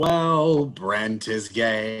Well, Brent is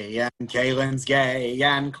gay, and Kaylin's gay,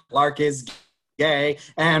 and Clark is gay,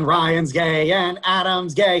 and Ryan's gay, and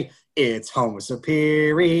Adam's gay. It's Homo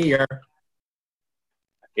Superior.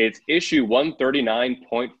 It's issue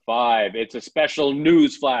 139.5. It's a special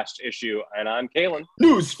news flash issue, and I'm Kaylin.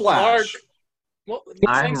 News Clark. flash. Well,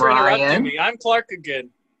 I'm thanks for interrupting Ryan. me. I'm Clark again.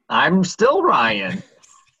 I'm still Ryan.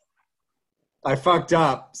 I fucked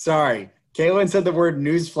up. Sorry. Kaylin said the word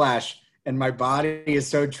news flash, and my body is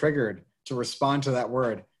so triggered to respond to that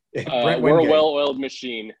word. Brent We're a Wingate. well-oiled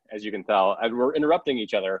machine, as you can tell, and we're interrupting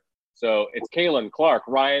each other. So it's Kaylin, Clark,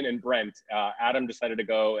 Ryan, and Brent. Adam decided to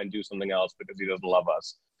go and do something else because he doesn't love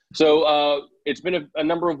us. So it's been a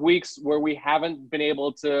number of weeks where we haven't been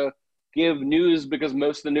able to give news because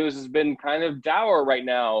most of the news has been kind of dour right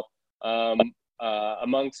now.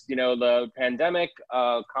 Amongst, the pandemic,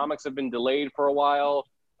 comics have been delayed for a while.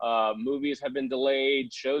 Movies have been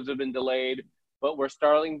delayed. Shows have been delayed. But we're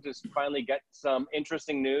starting to finally get some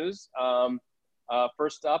interesting news.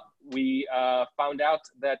 First up, we found out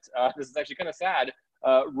that this is actually kind of sad.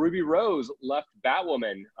 Ruby Rose left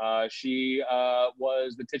Batwoman. She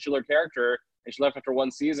was the titular character, and she left after one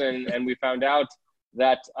season. And we found out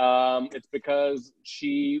that it's because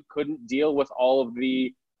she couldn't deal with all of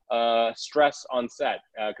the stress on set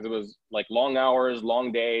because it was like long hours,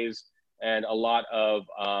 long days, and a lot of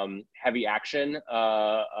heavy action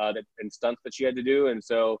and stunts that she had to do. And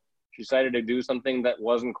so she decided to do something that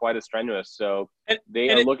wasn't quite as strenuous. So they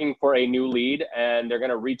are looking for a new lead, and they're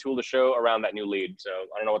going to retool the show around that new lead. So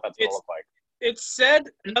I don't know what that's going to look like. It said,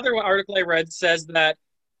 another article I read says that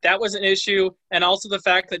was an issue, and also the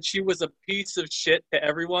fact that she was a piece of shit to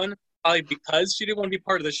everyone, probably because she didn't want to be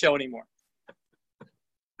part of the show anymore.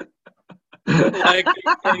 Like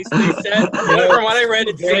they said, from what I read,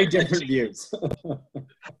 it's very different views.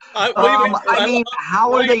 I mean,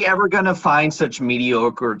 how are they ever going to find such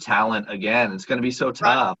mediocre talent again? It's going to be so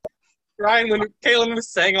tough. Ryan, when Kaylin was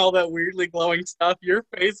saying all that weirdly glowing stuff, your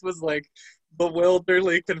face was like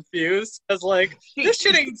bewilderedly confused. I was like, this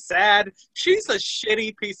shit ain't sad. She's a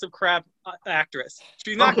shitty piece of crap actress.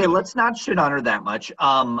 She's not okay, let's not shit on her that much.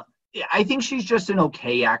 I think she's just an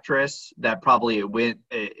okay actress that probably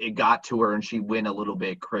it got to her and she went a little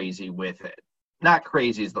bit crazy with it. Not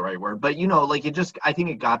crazy is the right word, but I think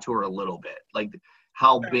it got to her a little bit, like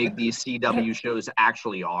how big these CW shows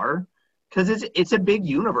actually are, because it's a big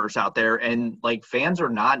universe out there, and like fans are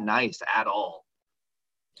not nice at all.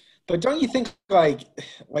 But don't you think like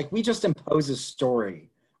we just impose a story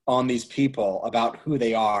on these people about who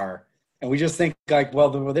they are, and we just think like, well,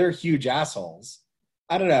 they're huge assholes.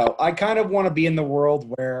 I don't know. I kind of want to be in the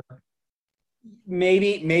world where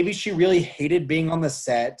maybe she really hated being on the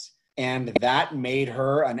set, and that made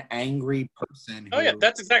her an angry person.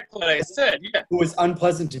 That's exactly what I said. Yeah, who was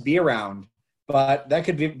unpleasant to be around. But that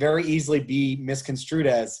could very easily be misconstrued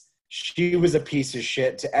as she was a piece of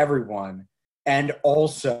shit to everyone, and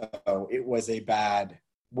also it was a bad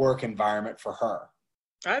work environment for her.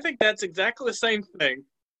 I think that's exactly the same thing.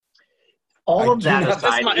 All of that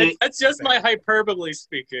aside, that's just my hyperbole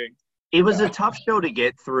speaking. It was a tough show to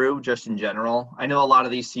get through, just in general. I know a lot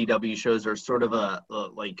of these CW shows are sort of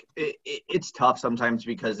it's tough sometimes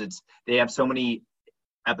because they have so many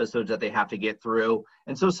episodes that they have to get through,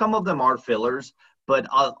 and so some of them are fillers. But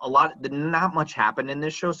not much happened in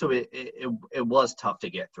this show, so it was tough to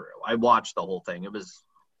get through. I watched the whole thing. It was,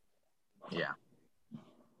 yeah.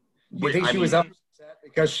 Do you think she was upset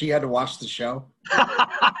because she had to watch the show?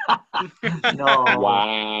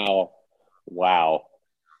 No. Wow.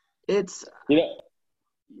 It's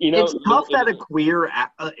it's tough that a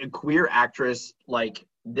queer actress, like,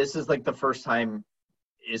 this is like the first time,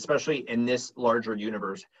 especially in this larger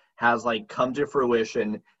universe, has like come to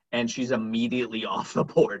fruition, and she's immediately off the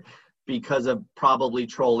board because of probably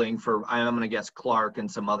trolling for, I'm going to guess, Clark and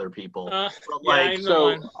some other people. I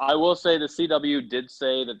will say the CW did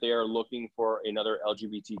say that they are looking for another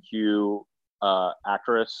LGBTQ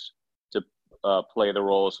actress to play the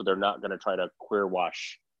role, so they're not going to try to queer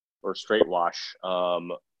wash or straight wash, the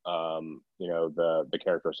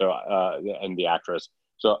character. So and the actress.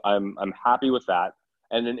 So I'm happy with that.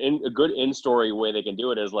 And a good in-story way they can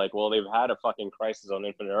do it is like, well, they've had a fucking crisis on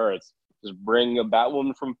Infinite Earths. Just bring a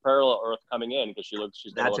Batwoman from Parallel Earth coming in because she's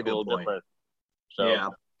gonna look a little different. So yeah,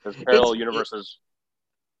 because parallel universes.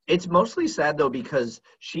 It's mostly sad though because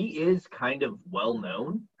she is kind of well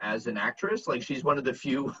known as an actress. Like, she's one of the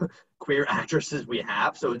few queer actresses we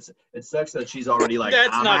have. So it sucks that she's already like,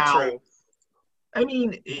 that's not true. I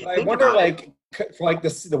mean, I wonder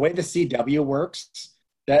the way the CW works,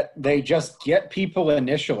 that they just get people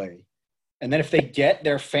initially, and then if they get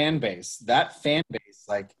their fan base, that fan base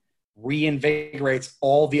like reinvigorates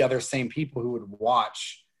all the other same people who would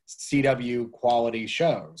watch CW quality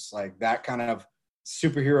shows, like that kind of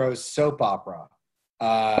superhero soap opera.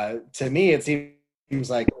 To me, it seems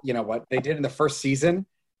like, you know, what they did in the first season,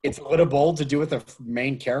 it's a little bold to do with the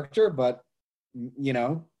main character, but, you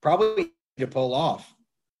know, probably to pull off.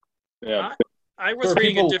 Yeah. I was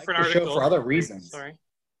reading a different like the show article. for other reasons. Sorry.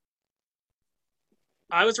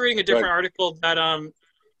 I was reading a different article that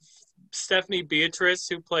Stephanie Beatrice,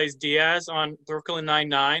 who plays Diaz on Brooklyn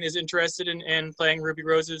Nine-Nine, is interested in playing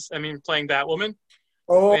playing Batwoman.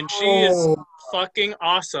 Oh, And she is fucking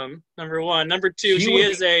awesome. Number one. Number two, she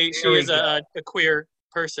is a queer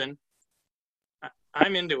person.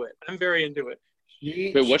 I'm into it. I'm very into it.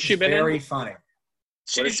 But what's she been very in? funny.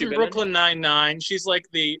 She's in Brooklyn Nine-Nine. She's like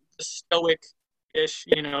the stoic-ish,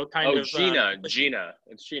 you know, kind of. Gina. It's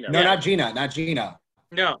Gina. No, not Gina.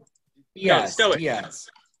 No. Diaz. Stoic. Diaz.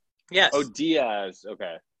 Yes. Oh, Diaz.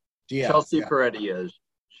 Okay. Diaz. Chelsea Peretti is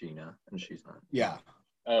Gina, and she's not. Yeah.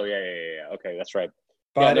 Oh, yeah. Okay, that's right.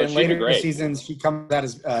 But in later seasons, she comes out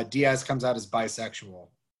as Diaz comes out as bisexual.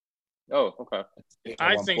 Oh, okay.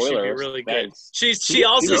 I think she'd be really good. Thanks. She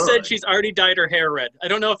also said she's already dyed her hair red. I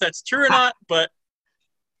don't know if that's true or not, but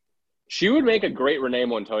she would make a great Renee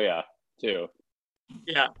Montoya too.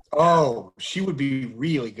 Yeah. Oh, she would be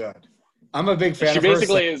really good. I'm a big fan she of her.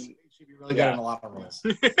 Basically is. She'd be really good in a lot of roles.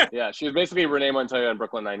 Yeah, she was basically Renee Montoya in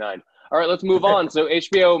Brooklyn Nine-Nine. All right, let's move on. So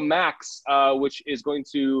HBO Max, which is going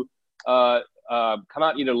to come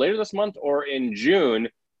out either later this month or in June,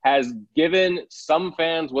 has given some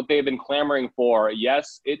fans what they've been clamoring for.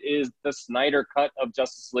 Yes, it is the Snyder Cut of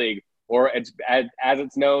Justice League, or it's as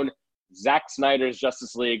it's known, Zack Snyder's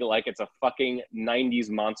Justice League, like it's a fucking 90s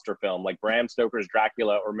monster film, like Bram Stoker's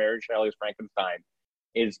Dracula or Mary Shelley's Frankenstein.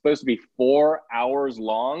 It's supposed to be 4 hours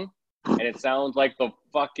long, and it sounds like the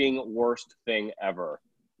fucking worst thing ever.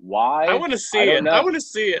 Why? I want to see it. I want to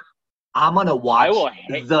see it. I'm going to watch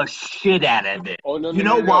the shit out of it. Oh, no, you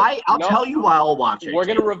know why? I'll tell you why I'll watch it. We're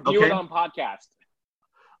going to review it on podcast.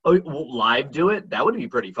 Oh, well, live do it? That would be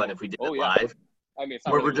pretty fun if we did it live. I mean,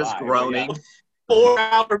 where we're just groaning.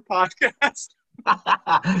 4-hour podcast.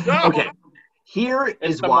 Okay.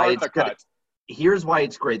 Here's why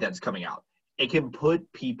it's great that it's coming out. It can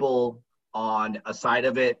put people on a side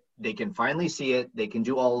of it. They can finally see it. They can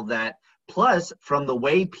do all of that. Plus, from the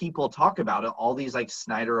way people talk about it, all these like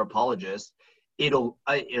Snyder apologists, it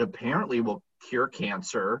apparently will cure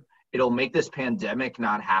cancer. It'll make this pandemic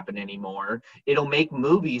not happen anymore. It'll make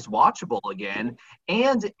movies watchable again.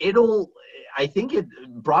 And I think it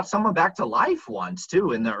brought someone back to life once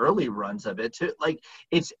too in the early runs of it too. Like,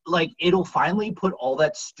 it's like, it'll finally put all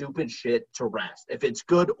that stupid shit to rest. If it's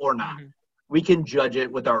good or not, we can judge it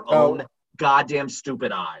with our own goddamn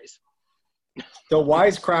stupid eyes. The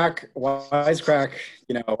wisecrack,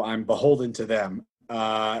 you know, I'm beholden to them,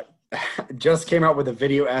 just came out with a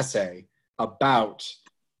video essay about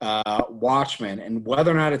Watchmen and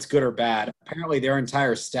whether or not it's good or bad. Apparently their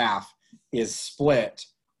entire staff is split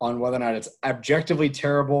on whether or not it's objectively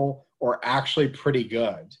terrible or actually pretty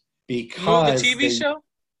good. Because the TV show?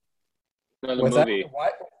 No, the movie.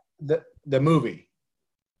 The movie.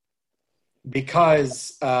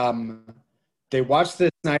 Because they watched the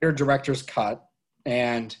Snyder director's cut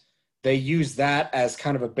and they use that as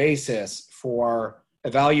kind of a basis for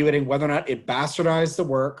evaluating whether or not it bastardized the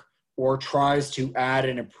work or tries to add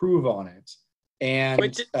and improve on it. And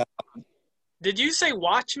wait, did you say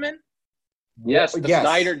Watchmen? Yes,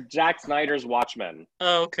 Zack Snyder's Watchmen.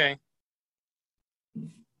 Oh, okay.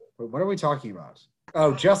 What are we talking about?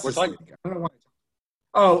 Oh, Justice League. I don't know why.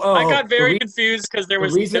 I got very confused because there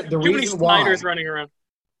was too many Snyders running around.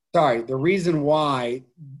 Sorry, the reason why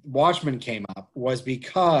Watchmen came up was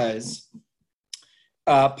because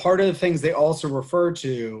part of the things they also refer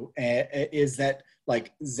to is that,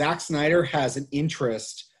 like, Zack Snyder has an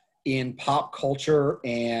interest in pop culture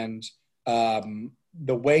and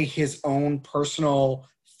the way his own personal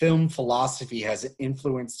film philosophy has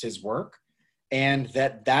influenced his work, and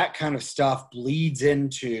that kind of stuff bleeds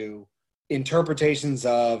into interpretations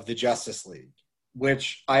of the Justice League,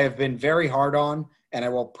 which I have been very hard on, and I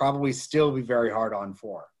will probably still be very hard on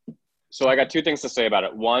for. So I got two things to say about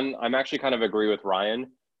it. One, I'm actually kind of agree with Ryan.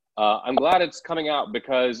 I'm glad it's coming out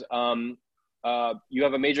because you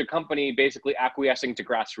have a major company basically acquiescing to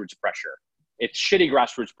grassroots pressure. It's shitty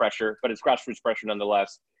grassroots pressure, but it's grassroots pressure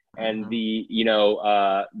nonetheless. And the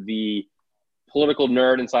political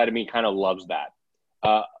nerd inside of me kind of loves that.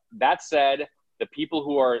 That said, the people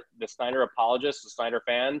who are the Snyder apologists, the Snyder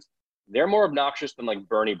fans, they're more obnoxious than like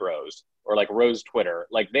Bernie Bros or like Rose Twitter.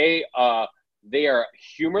 Like they are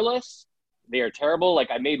humorless. they are terrible. Like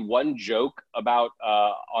I made one joke about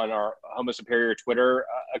on our Homo Superior Twitter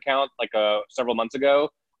account like several months ago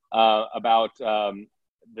about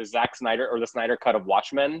the Zack Snyder or the Snyder cut of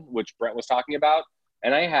Watchmen, which Brent was talking about,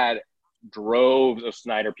 and I had droves of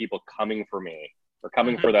Snyder people coming for me or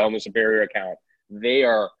coming for the Homo Superior account. They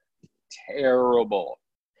are terrible.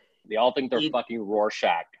 They all think they're fucking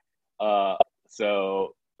Rorschach.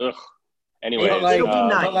 So, ugh. Anyways,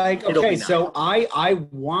 okay, so I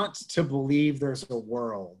want to believe there's a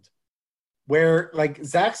world where like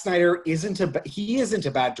Zack Snyder isn't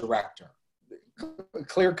a bad director.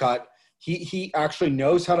 Clear cut. He actually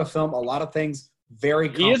knows how to film a lot of things very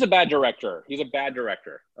He is a bad director. He's a bad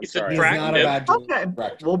director. He's not a bad director. Okay.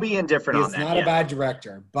 We'll be indifferent on that. He's not a bad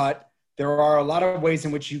director, but there are a lot of ways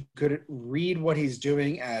in which you could read what he's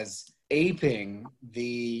doing as aping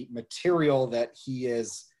the material that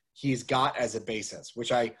he's got as a basis,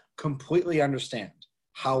 which I completely understand.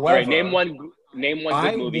 However, right, name one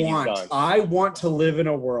good movie he's done. I want to live in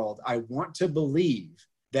a world. I want to believe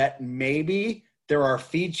that maybe there are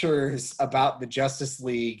features about the Justice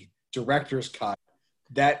League director's cut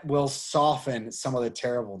that will soften some of the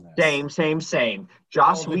terribleness. Same.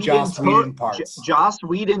 Joss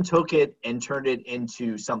Whedon took it and turned it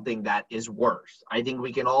into something that is worse. I think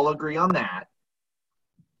we can all agree on that.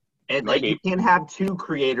 And like you can't have two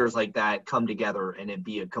creators like that come together and it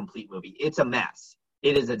be a complete movie. It's a mess.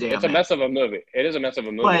 It is a damn It's a mess of a movie. It is a mess of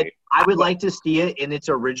a movie. But I would like to see it in its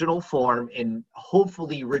original form and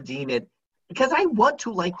hopefully redeem it because I want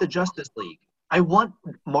to like the Justice League. I want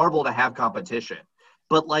Marvel to have competition.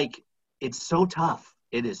 But like it's so tough.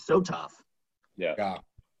 It is so tough. Yeah.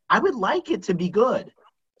 I would like it to be good.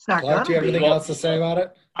 It's not Clark, do you have anything else to say about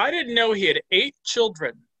it? I didn't know he had 8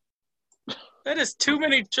 children. That is too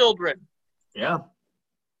many children. Yeah.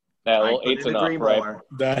 Well, 8's enough, right?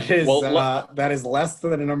 That is less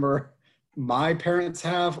than the number my parents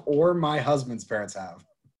have or my husband's parents have.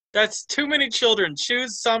 That's too many children.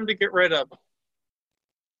 Choose some to get rid of.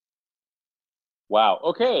 Wow.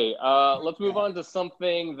 Okay. Let's move on to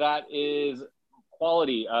something that is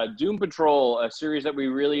quality. Doom Patrol, a series that we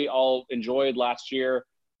really all enjoyed last year.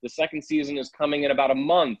 The second season is coming in about a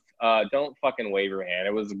month. Don't fucking wave your hand.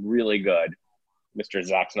 It was really good. Mr.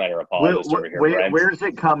 Zack Snyder apologist over here. Where's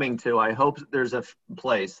it coming to? I hope there's a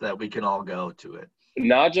place that we can all go to it.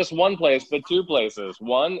 Not just one place, but 2 places.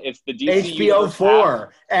 One, it's the DC HBO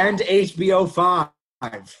 4 and HBO 5.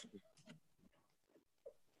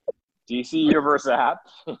 DC Universe app,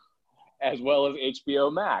 as well as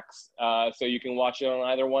HBO Max. So you can watch it on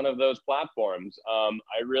either one of those platforms.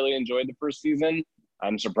 I really enjoyed the first season.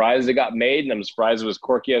 I'm surprised it got made, and I'm surprised it was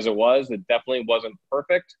quirky as it was. It definitely wasn't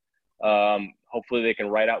perfect. Hopefully they can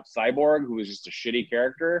write out Cyborg, who was just a shitty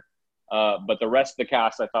character. But the rest of the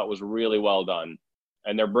cast I thought was really well done.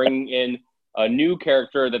 And they're bringing in a new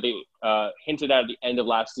character that they hinted at the end of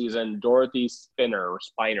last season, Dorothy Spinner,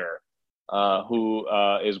 who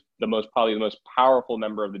is probably the most powerful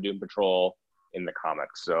member of the Doom Patrol in the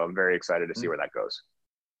comics. So I'm very excited to see where that goes.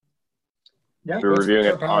 Yeah, we're reviewing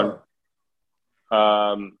it on.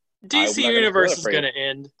 DC Universe is going to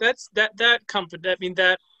end. That company. I mean,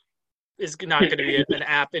 that is not going to be an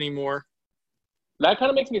app anymore. That kind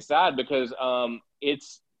of makes me sad because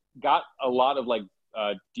it's got a lot of like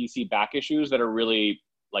DC back issues that are really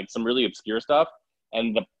like some really obscure stuff,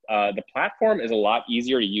 and the platform is a lot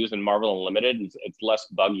easier to use than Marvel Unlimited. It's less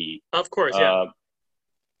buggy. Of course, yeah.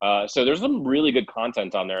 So there's some really good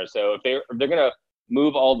content on there. So if they're gonna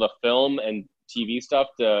move all the film and TV stuff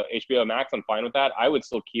to HBO Max, I'm fine with that. I would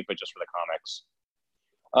still keep it just for the comics.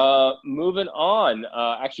 Moving on.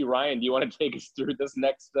 Actually, Ryan, do you want to take us through this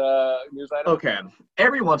next news item? Okay.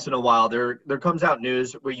 Every once in a while, there comes out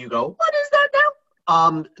news where you go, what is that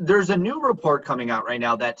now? There's a new report coming out right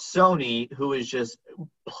now that Sony, who is just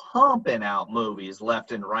pumping out movies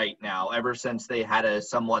left and right now, ever since they had a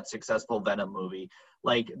somewhat successful Venom movie,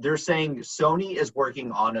 like they're saying Sony is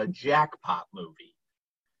working on a Jackpot movie.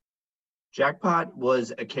 Jackpot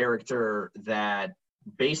was a character that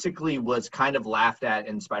basically was kind of laughed at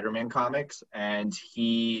in Spider-Man comics, and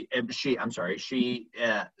she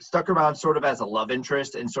stuck around sort of as a love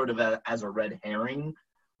interest and sort of as a red herring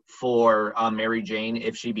for Mary Jane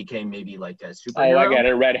if she became maybe like a superhero. Oh, I get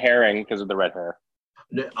it. Red herring because of the red hair.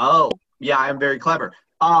 Oh, yeah, I'm very clever.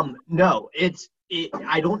 No,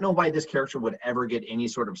 I don't know why this character would ever get any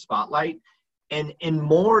sort of spotlight. And in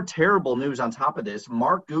more terrible news on top of this,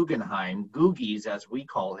 Mark Guggenheim, Googies as we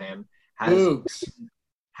call him, has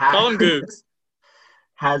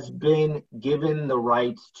been given the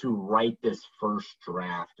rights to write this first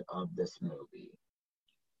draft of this movie.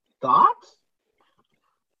 Thoughts?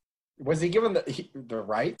 Was he given the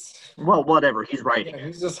rights? Well, whatever. He's writing Yeah, it.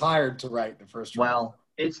 he's just hired to write the first draft. Well,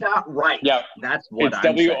 it's not right. Yeah. That's what It's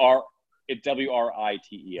I'm saying. It's WRITES.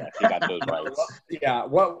 He got those rights. Yeah.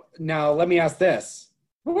 What? Now let me ask this.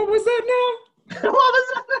 What was that now? What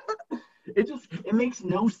was that? It makes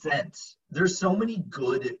no sense. There's so many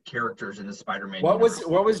good characters in the Spider-Man. What universe.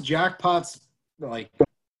 was Jackpot's like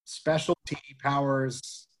specialty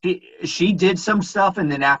powers? She did some stuff, and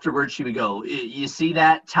then afterwards she would go, "You see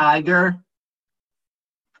that tiger?"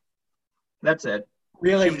 That's it.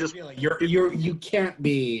 Really, She was you can't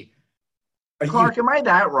be. Are Clark, you am I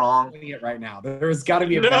that wrong? doing it right now? There's got to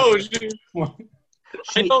be a No, better one.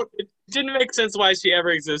 it didn't make sense why she ever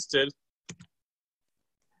existed.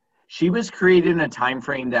 She was created in a time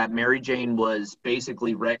frame that Mary Jane was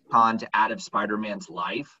basically retconned out of Spider-Man's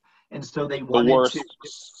life, and so they The wanted worst to.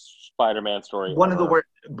 Spider-Man story. One of the ever. worst.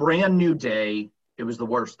 Brand New Day. It was the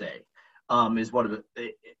worst day. Is what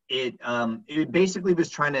it basically was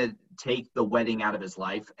trying to take the wedding out of his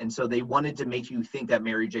life, and so they wanted to make you think that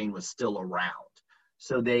Mary Jane was still around.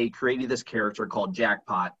 So they created this character called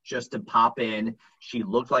Jackpot just to pop in. She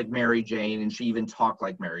looked like Mary Jane, and she even talked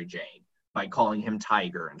like Mary Jane by calling him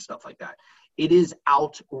Tiger and stuff like that. It is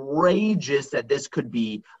outrageous that this could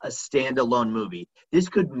be a standalone movie. This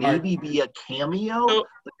could maybe be a cameo,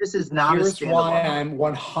 but this is not a Here's standalone. why I'm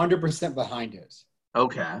 100% behind it.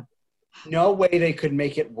 Okay. No way they could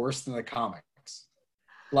make it worse than the comics.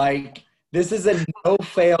 Like, this is a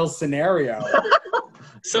no-fail scenario.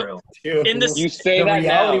 So Dude. in this, You say The that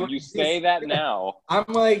reality now. was- You say that now. I'm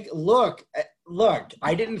like, look,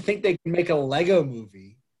 I didn't think they could make a Lego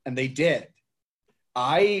movie, and they did.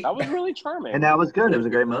 That was really charming. And that was good. It was a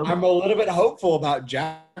great movie. I'm a little bit hopeful about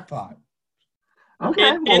Jackpot. Okay.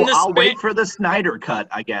 in Well, the I'll span- wait for the Snyder cut,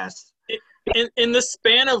 I guess. in the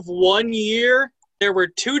span of 1 year, there were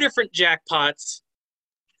 2 different jackpots.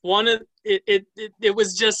 One of it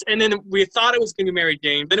was just, and then we thought it was going to be Mary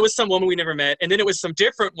Jane. Then it was some woman we never met, and then it was some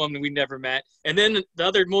different woman we never met, and then the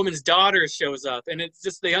other woman's daughter shows up, and it's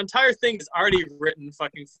just the entire thing is already written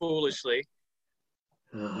fucking foolishly.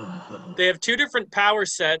 They have 2 different power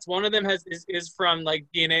sets. One of them is from like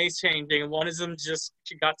DNA changing, and one of them just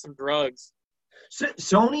she got some drugs. So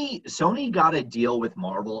Sony got a deal with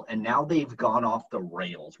Marvel, and now they've gone off the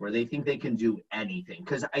rails where they think they can do anything.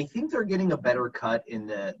 Because I think they're getting a better cut in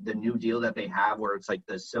the new deal that they have, where it's like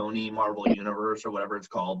the Sony Marvel Universe or whatever it's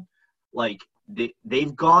called. Like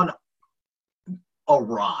they've gone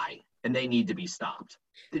awry, and they need to be stopped.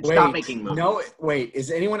 Stop making movies. No, wait.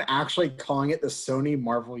 Is anyone actually calling it the Sony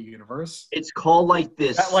Marvel Universe? It's called like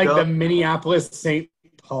this. Is that like the Minneapolis St.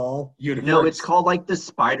 Paul Universe? No, it's called like the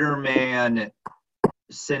Spider-Man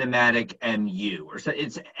Cinematic MU, or so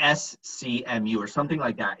it's SCMU or something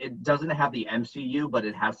like that. It doesn't have the MCU, but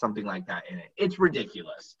it has something like that in it. It's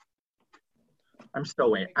ridiculous. I'm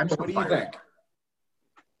still waiting. What do you think?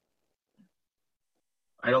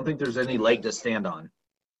 I don't think there's any leg to stand on.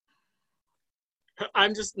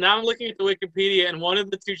 I'm looking at the Wikipedia, and one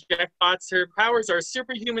of the 2 jackpots, her powers are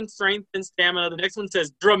superhuman strength and stamina. The next one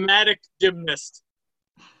says dramatic gymnast.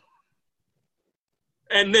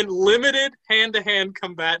 And then limited hand-to-hand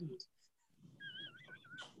combatant.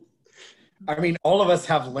 I mean, all of us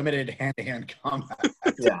have limited hand-to-hand combat.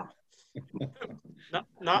 Yeah.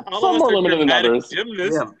 Not all Some of us more are limited than dramatic others.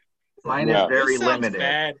 gymnasts. Yeah. Mine Yeah. is very This sounds limited.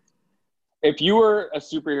 bad. If you were a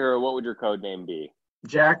superhero, what would your code name be?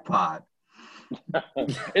 Jackpot. I've heard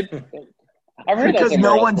that Because somewhere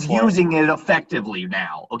no else one's before. using it effectively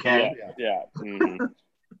now, okay? Yeah. Mhm.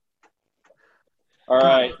 All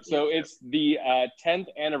right, so it's the 10th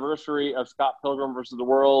anniversary of Scott Pilgrim vs. the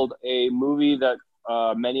World, a movie that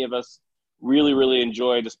many of us really, really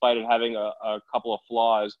enjoy, despite it having a couple of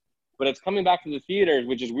flaws. But it's coming back to the theaters,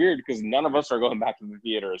 which is weird because none of us are going back to the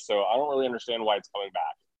theaters. So I don't really understand why it's coming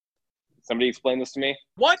back. Somebody explain this to me?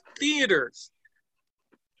 What theaters?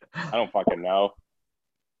 I don't fucking know.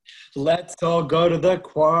 Let's all go to the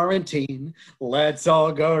quarantine. Let's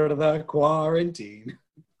all go to the quarantine.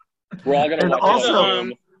 We're all going to And watch also- it at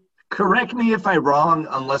home. Correct me if I'm wrong,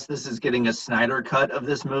 unless this is getting a Snyder cut of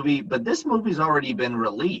this movie, but this movie's already been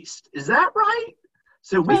released. Is that right?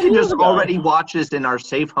 So we can just already watch this in our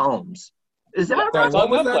safe homes. Is that Sorry, right? what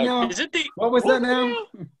was Netflix. that now? Is it the What was that now?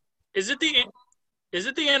 is it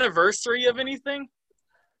the anniversary of anything?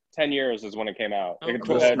 10 years is when it came out. Oh, It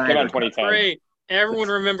cool. came out in 2010. Great. Everyone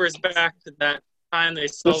remembers back to that time they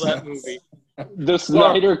saw that movie. The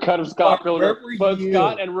Snyder cut of Scott Where Pilgrim. were But you?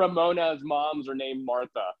 Scott and Ramona's moms are named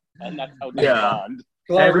Martha. And that's how they Yeah. bond.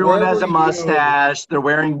 Clark, Everyone where has were a you? mustache. They're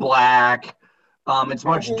wearing black. It's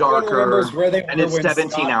much Everyone darker. remembers where they and were it's when 17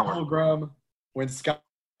 Scott hours. Pilgrim, when Scott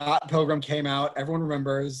Pilgrim came out. Everyone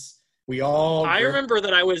remembers. We all. I remember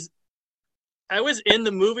that I was in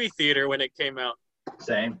the movie theater when it came out.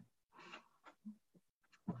 Same.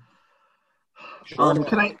 Sure.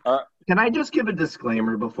 Can I just give a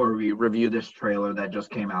disclaimer before we review this trailer that just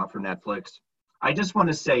came out for Netflix? I just want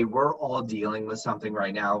to say we're all dealing with something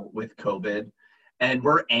right now with COVID, and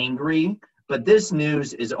we're angry, but this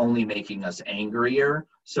news is only making us angrier.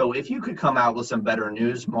 So if you could come out with some better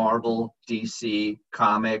news, Marvel, DC,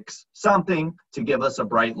 comics, something to give us a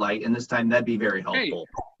bright light in this time, that'd be very helpful.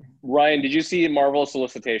 Hey, Ryan, did you see Marvel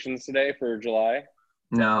solicitations today for July?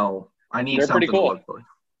 No, I need They're something pretty cool. to look for.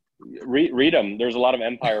 Read them. There's a lot of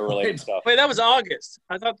Empire-related stuff. Wait, that was August.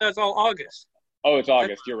 I thought that's all August. Oh, it's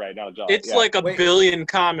August. You're right. Not July. It's like a billion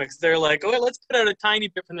comics. They're like, oh, let's put out a tiny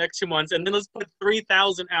bit for the next 2 months, and then let's put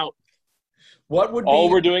 3,000 out. What would all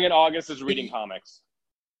be, we're doing in August is reading comics.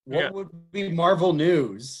 What would be Marvel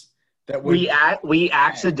news that would we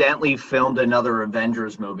accidentally filmed another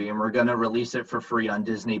Avengers movie, and we're gonna release it for free on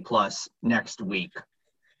Disney Plus next week.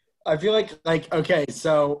 I feel like okay,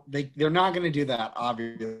 so they're not going to do that,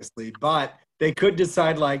 obviously, but they could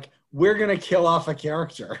decide, like, we're going to kill off a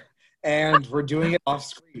character, and we're doing it off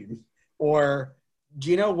screen. Or,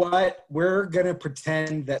 do you know what? We're going to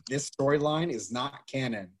pretend that this storyline is not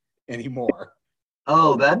canon anymore.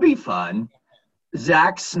 Oh, that'd be fun.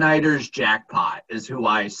 Zack Snyder's Jackpot is who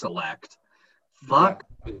I select. Fuck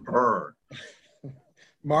her.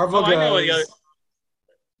 Marvel I know goes...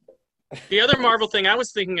 The other Marvel thing I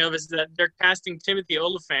was thinking of is that they're casting Timothy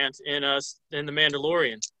Olyphant in The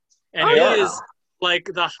Mandalorian. And he is like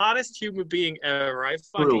the hottest human being ever. I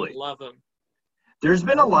fucking love him. There's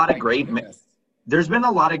been a lot of great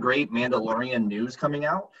Mandalorian news coming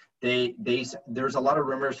out. There's a lot of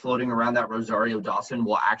rumors floating around that Rosario Dawson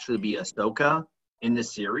will actually be Ahsoka in the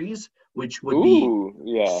series, which would be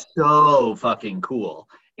so fucking cool.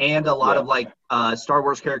 And a lot of Star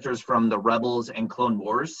Wars characters from the Rebels and Clone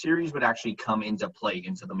Wars series would actually come into play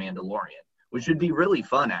into The Mandalorian, which would be really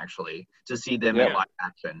fun, actually, to see them in live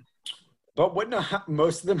action. But wouldn't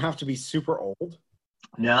most of them have to be super old?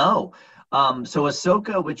 No. So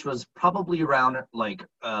Ahsoka, which was probably around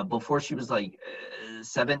before she was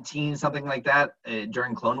 17, something like that,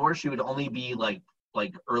 during Clone Wars, she would only be like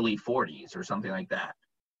early 40s or something like that.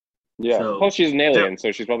 Yeah. So, plus, she's an alien,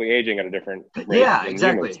 so she's probably aging at a different rate. Yeah,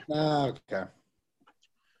 exactly. Okay.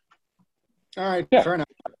 All right. Yeah. Fair enough.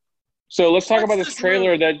 So let's talk about this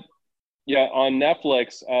trailer that, on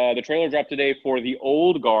Netflix. The trailer dropped today for The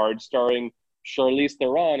Old Guard, starring Charlize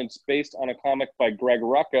Theron. It's based on a comic by Greg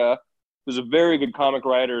Rucka, who's a very good comic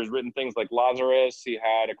writer. He's written things like Lazarus. He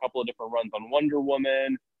had a couple of different runs on Wonder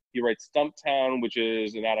Woman. He writes Stumptown, which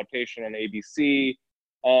is an adaptation on ABC.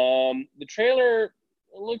 The trailer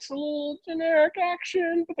looks a little generic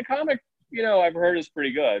action, but the comic, I've heard is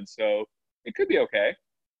pretty good, so it could be okay.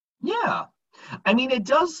 Yeah. I mean, it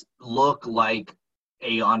does look like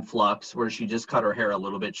Aeon Flux, where she just cut her hair a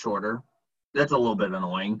little bit shorter. That's a little bit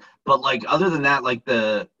annoying. But, other than that,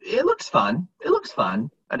 it looks fun. It looks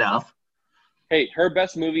fun enough. Hey, her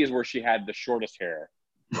best movie is where she had the shortest hair.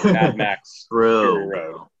 Mad Max. True.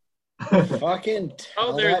 Road. Fucking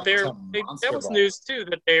that was news too,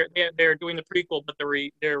 that they're doing the prequel, but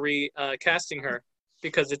they're recasting her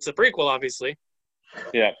because it's a prequel, obviously.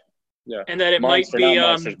 Yeah. And that it might be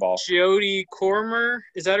Jodie Comer.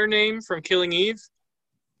 Is that her name from Killing Eve?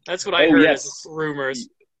 That's what I heard as rumors.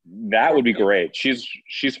 That would be great. She's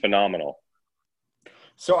phenomenal.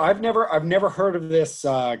 So I've never heard of this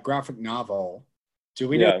graphic novel. Do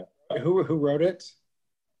we know who wrote it?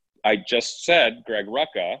 I just said Greg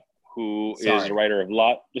Rucka, who is the writer of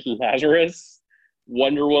Lazarus,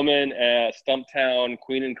 Wonder Woman, Stumptown,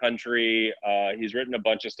 Queen and Country. He's written a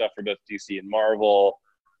bunch of stuff for both DC and Marvel.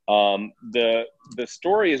 The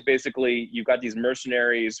story is basically, you've got these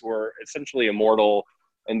mercenaries who are essentially immortal,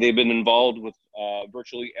 and they've been involved with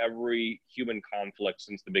virtually every human conflict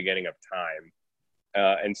since the beginning of time.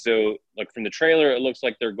 And so, from the trailer, it looks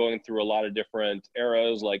like they're going through a lot of different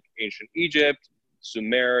eras, like ancient Egypt,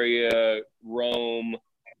 Sumeria, Rome,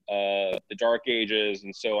 the Dark Ages,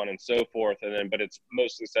 and so on and so forth. But it's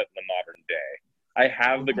mostly set in the modern day. I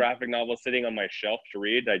have the graphic novel sitting on my shelf to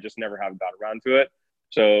read. I just never have got around to it.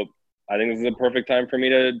 So I think this is the perfect time for me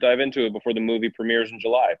to dive into it before the movie premieres in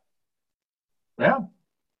July. Yeah.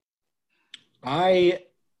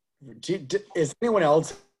 Is anyone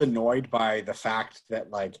else annoyed by the fact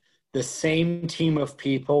that the same team of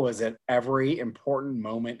people is at every important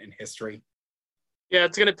moment in history? Yeah,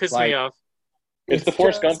 it's gonna piss me off. It's the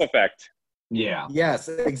Forrest Gump effect. Yeah. Yes,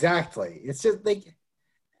 exactly. It's just I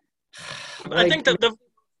think that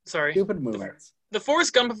stupid movements. The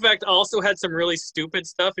Forrest Gump effect also had some really stupid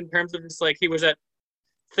stuff in terms of just he was at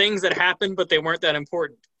things that happened, but they weren't that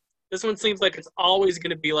important. This one seems like it's always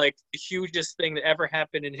going to be like the hugest thing that ever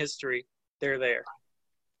happened in history. They're there.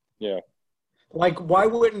 Yeah. Like, why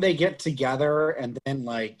wouldn't they get together and then,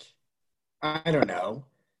 like, I don't know,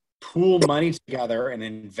 pool money together and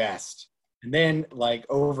invest? And then, like,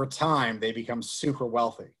 over time, they become super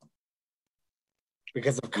wealthy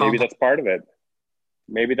because of Maybe that's part of it.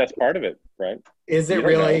 Maybe that's part of it, right? Is it You don't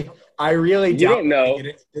really? know. I really You doubt don't know. they get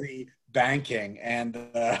into the banking and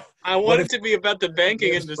I what want if it to be about the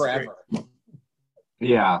banking lives industry. forever.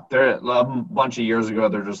 Yeah, they're a bunch of years ago.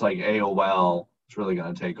 They're just like AOL. It's really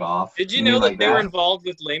gonna take off. Did you mean know that like they were involved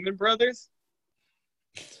with Lehman Brothers?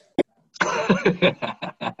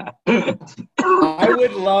 I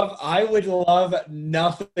would love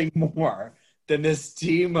nothing more than this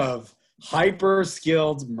team of hyper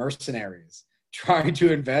skilled mercenaries trying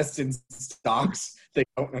to invest in stocks they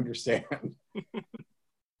don't understand.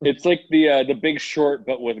 It's like the Big Short,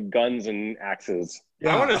 but with guns and axes.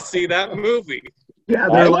 I want to see that movie. Yeah, I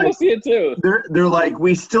they're want to like see it too. they're like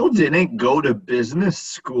we still didn't go to business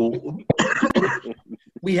school.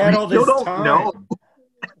 We had We all this still don't time. know.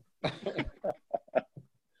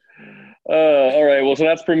 All right. Well, so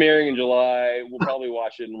that's premiering in July. We'll probably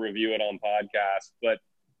watch it and review it on podcast. But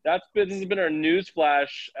this has been our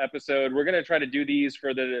Newsflash episode. We're gonna try to do these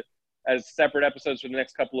as separate episodes for the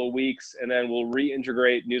next couple of weeks, and then we'll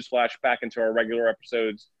reintegrate Newsflash back into our regular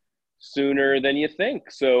episodes sooner than you think.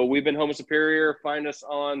 So we've been Homo Superior. Find us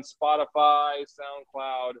on Spotify,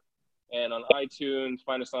 SoundCloud, and on iTunes.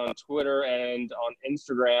 Find us on Twitter and on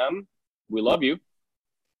Instagram. We love you.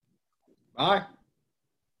 Bye.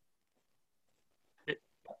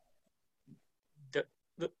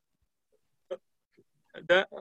 That